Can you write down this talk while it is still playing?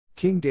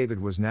King David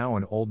was now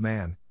an old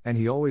man, and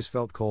he always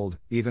felt cold,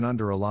 even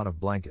under a lot of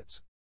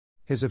blankets.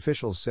 His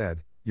officials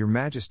said, "Your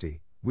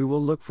Majesty, we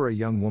will look for a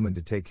young woman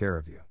to take care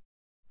of you.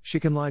 She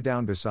can lie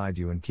down beside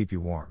you and keep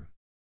you warm."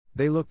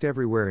 They looked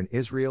everywhere in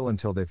Israel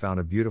until they found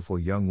a beautiful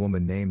young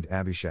woman named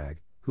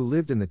Abishag, who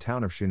lived in the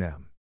town of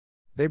Shunem.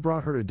 They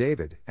brought her to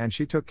David, and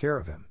she took care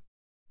of him.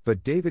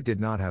 But David did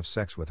not have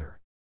sex with her.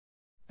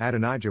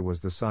 Adonijah was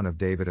the son of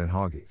David and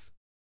Haggith.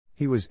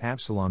 He was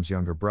Absalom's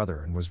younger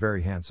brother and was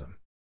very handsome.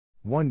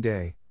 One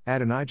day,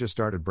 Adonijah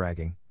started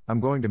bragging, "I'm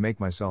going to make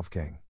myself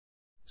king."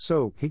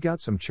 So, he got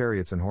some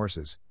chariots and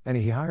horses, and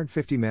he hired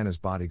 50 men as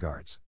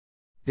bodyguards.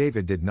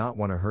 David did not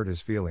want to hurt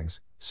his feelings,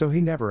 so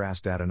he never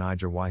asked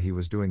Adonijah why he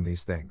was doing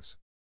these things.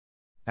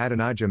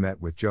 Adonijah met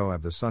with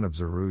Joab the son of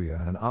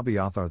Zeruiah and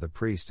Abiathar the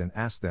priest and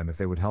asked them if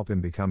they would help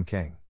him become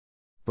king.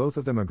 Both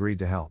of them agreed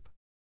to help.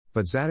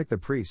 But Zadok the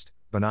priest,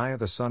 Benaiah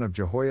the son of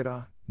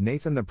Jehoiada,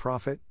 Nathan the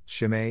prophet,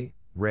 Shimei,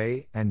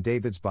 Ray, and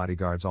David's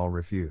bodyguards all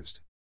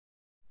refused.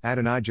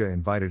 Adonijah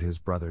invited his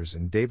brothers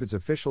and David's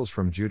officials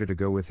from Judah to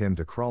go with him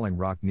to Crawling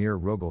Rock near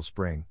Rogel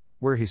Spring,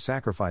 where he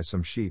sacrificed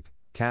some sheep,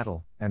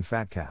 cattle, and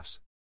fat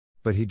calves.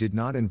 But he did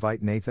not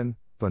invite Nathan,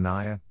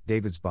 Benaiah,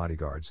 David's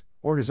bodyguards,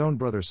 or his own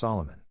brother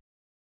Solomon.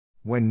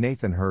 When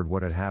Nathan heard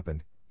what had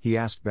happened, he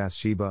asked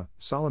Bathsheba,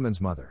 Solomon's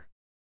mother,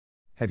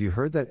 "Have you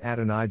heard that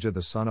Adonijah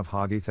the son of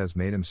Haggith has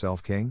made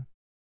himself king?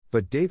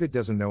 But David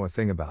doesn't know a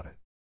thing about it.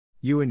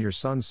 You and your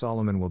son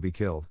Solomon will be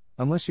killed,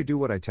 unless you do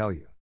what I tell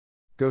you.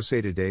 Go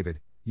say to David,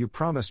 'You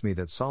promised me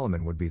that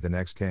Solomon would be the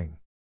next king.'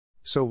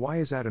 So why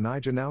is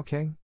Adonijah now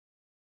king?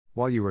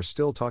 While you are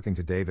still talking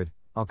to David,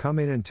 I'll come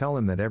in and tell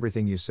him that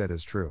everything you said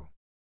is true."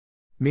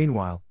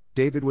 Meanwhile,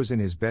 David was in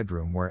his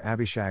bedroom where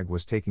Abishag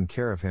was taking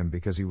care of him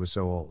because he was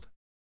so old.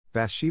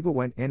 Bathsheba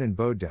went in and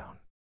bowed down.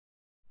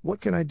 "What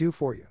can I do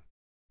for you?"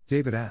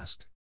 David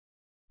asked.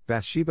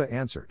 Bathsheba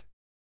answered,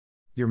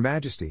 "Your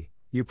Majesty,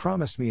 you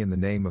promised me in the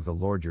name of the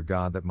Lord your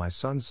God that my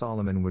son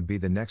Solomon would be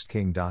the next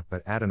king.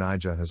 But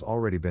Adonijah has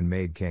already been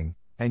made king,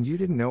 and you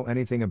didn't know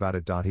anything about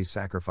it. He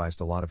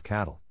sacrificed a lot of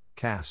cattle,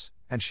 calves,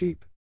 and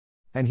sheep.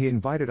 And he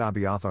invited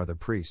Abiathar the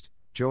priest,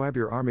 Joab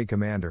your army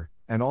commander,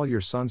 and all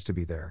your sons to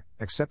be there,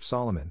 except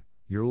Solomon,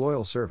 your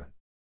loyal servant.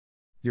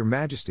 Your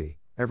Majesty,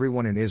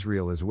 everyone in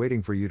Israel is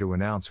waiting for you to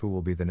announce who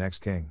will be the next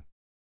king.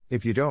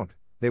 If you don't,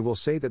 they will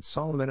say that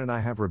Solomon and I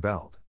have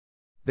rebelled.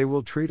 They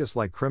will treat us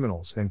like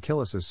criminals and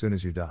kill us as soon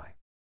as you die."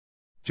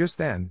 Just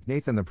then,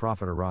 Nathan the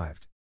prophet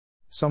arrived.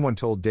 Someone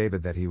told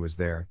David that he was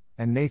there,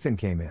 and Nathan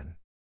came in.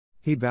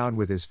 He bowed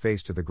with his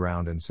face to the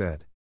ground and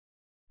said,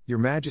 "Your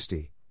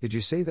Majesty, did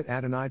you say that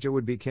Adonijah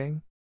would be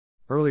king?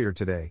 Earlier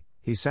today,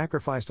 he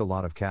sacrificed a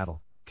lot of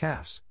cattle,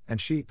 calves,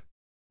 and sheep.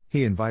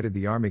 He invited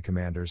the army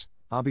commanders,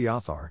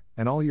 Abiathar,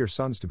 and all your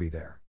sons to be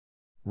there.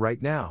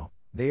 Right now,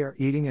 they are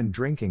eating and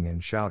drinking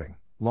and shouting,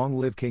 'Long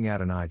live King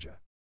Adonijah.'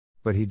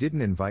 But he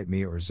didn't invite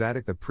me or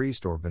Zadok the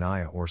priest or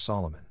Benaiah or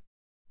Solomon.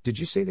 Did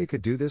you say they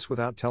could do this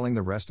without telling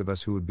the rest of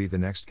us who would be the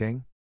next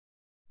king?"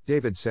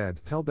 David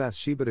said, "Tell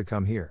Bathsheba to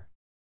come here."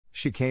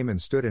 She came and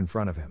stood in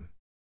front of him.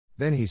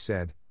 Then he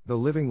said, "The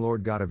living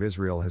Lord God of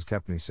Israel has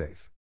kept me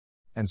safe.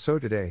 And so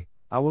today,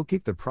 I will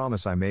keep the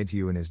promise I made to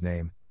you in his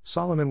name.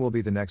 Solomon will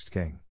be the next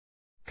king."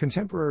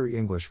 Contemporary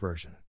English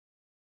version.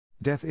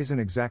 Death isn't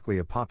exactly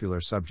a popular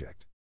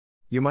subject.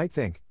 You might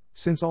think,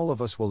 since all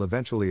of us will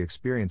eventually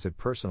experience it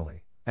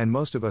personally, and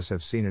most of us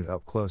have seen it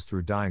up close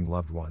through dying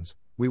loved ones,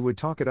 we would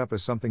talk it up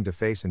as something to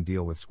face and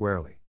deal with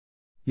squarely.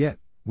 Yet,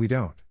 we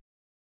don't.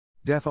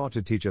 Death ought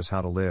to teach us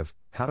how to live,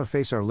 how to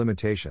face our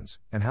limitations,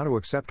 and how to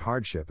accept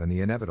hardship and the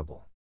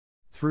inevitable.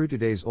 Through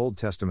today's Old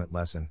Testament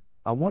lesson,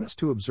 I want us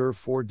to observe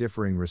 4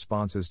 differing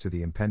responses to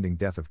the impending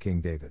death of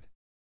King David.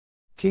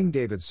 King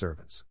David's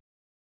servants.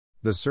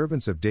 The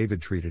servants of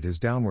David treated his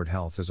downward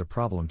health as a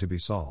problem to be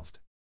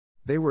solved.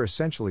 They were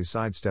essentially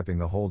sidestepping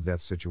the whole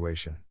death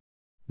situation.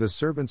 The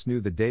servants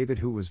knew the David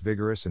who was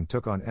vigorous and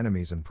took on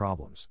enemies and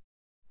problems.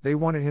 They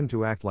wanted him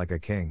to act like a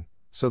king,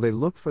 so they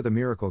looked for the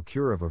miracle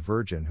cure of a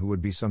virgin who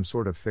would be some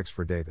sort of fix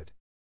for David.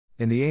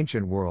 In the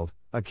ancient world,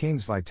 a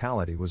king's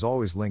vitality was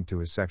always linked to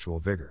his sexual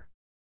vigor.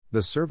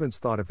 The servants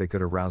thought if they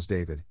could arouse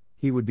David,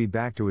 he would be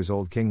back to his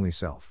old kingly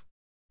self.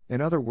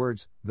 In other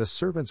words, the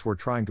servants were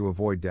trying to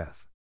avoid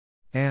death.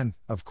 And,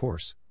 of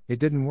course, it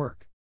didn't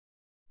work.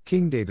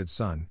 King David's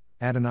son,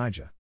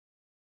 Adonijah.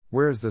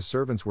 Whereas the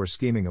servants were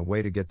scheming a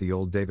way to get the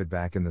old David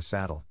back in the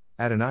saddle,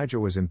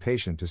 Adonijah was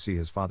impatient to see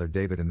his father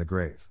David in the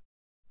grave.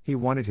 He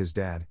wanted his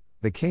dad,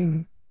 the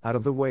king, out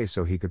of the way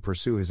so he could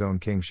pursue his own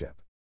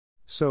kingship.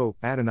 So,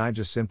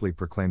 Adonijah simply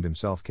proclaimed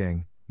himself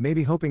king,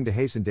 maybe hoping to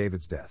hasten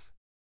David's death.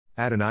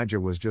 Adonijah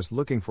was just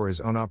looking for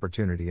his own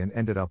opportunity and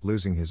ended up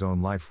losing his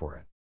own life for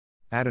it.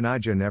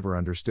 Adonijah never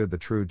understood the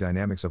true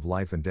dynamics of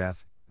life and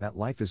death, that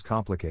life is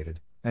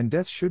complicated, and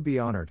death should be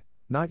honored,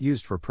 not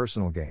used for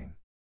personal gain.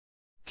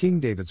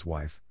 King David's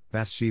wife,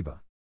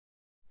 Bathsheba.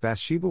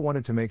 Bathsheba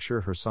wanted to make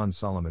sure her son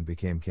Solomon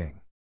became king.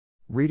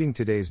 Reading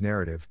today's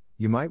narrative,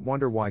 you might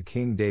wonder why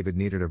King David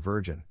needed a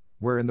virgin.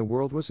 Where in the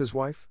world was his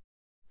wife?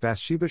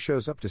 Bathsheba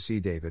shows up to see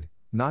David,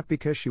 not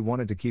because she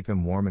wanted to keep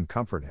him warm and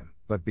comfort him,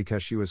 but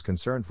because she was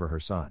concerned for her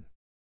son.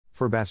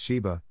 For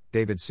Bathsheba,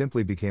 David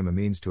simply became a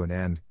means to an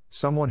end,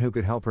 someone who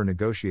could help her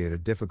negotiate a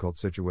difficult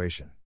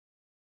situation.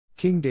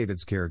 King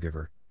David's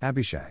caregiver,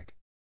 Abishag.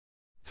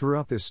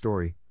 Throughout this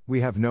story,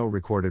 we have no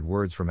recorded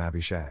words from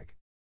Abishag.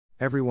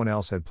 Everyone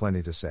else had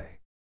plenty to say.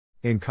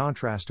 In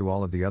contrast to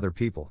all of the other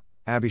people,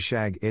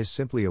 Abishag is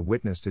simply a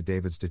witness to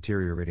David's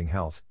deteriorating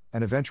health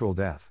and eventual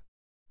death.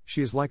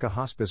 She is like a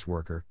hospice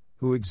worker,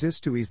 who exists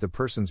to ease the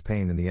person's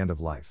pain in the end of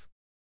life.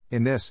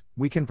 In this,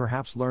 we can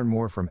perhaps learn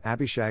more from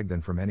Abishag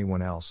than from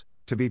anyone else: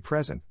 to be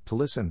present, to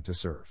listen, to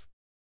serve.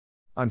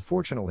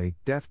 Unfortunately,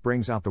 death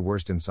brings out the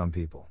worst in some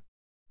people.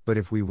 But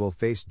if we will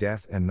face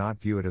death and not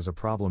view it as a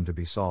problem to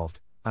be solved,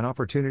 an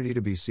opportunity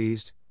to be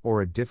seized,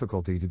 or a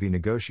difficulty to be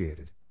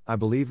negotiated, I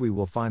believe we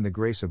will find the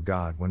grace of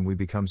God when we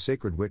become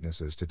sacred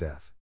witnesses to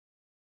death.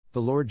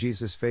 The Lord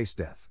Jesus faced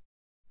death.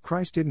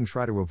 Christ didn't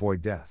try to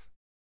avoid death.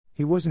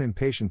 He wasn't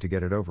impatient to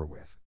get it over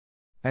with.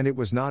 And it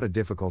was not a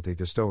difficulty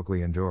to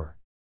stoically endure.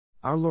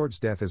 Our Lord's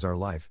death is our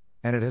life,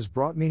 and it has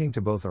brought meaning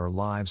to both our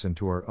lives and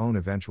to our own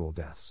eventual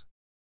deaths.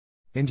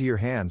 Into your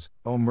hands,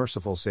 O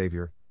merciful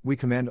Savior, we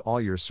commend all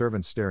your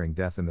servants staring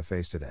death in the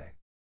face today.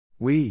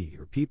 We,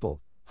 your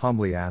people,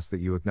 humbly ask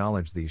that you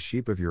acknowledge these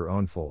sheep of your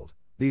own fold,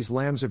 these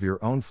lambs of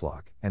your own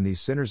flock, and these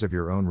sinners of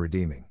your own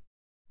redeeming.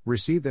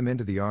 Receive them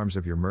into the arms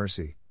of your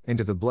mercy,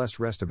 into the blessed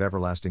rest of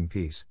everlasting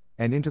peace,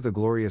 and into the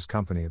glorious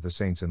company of the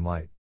saints in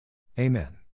light. Amen.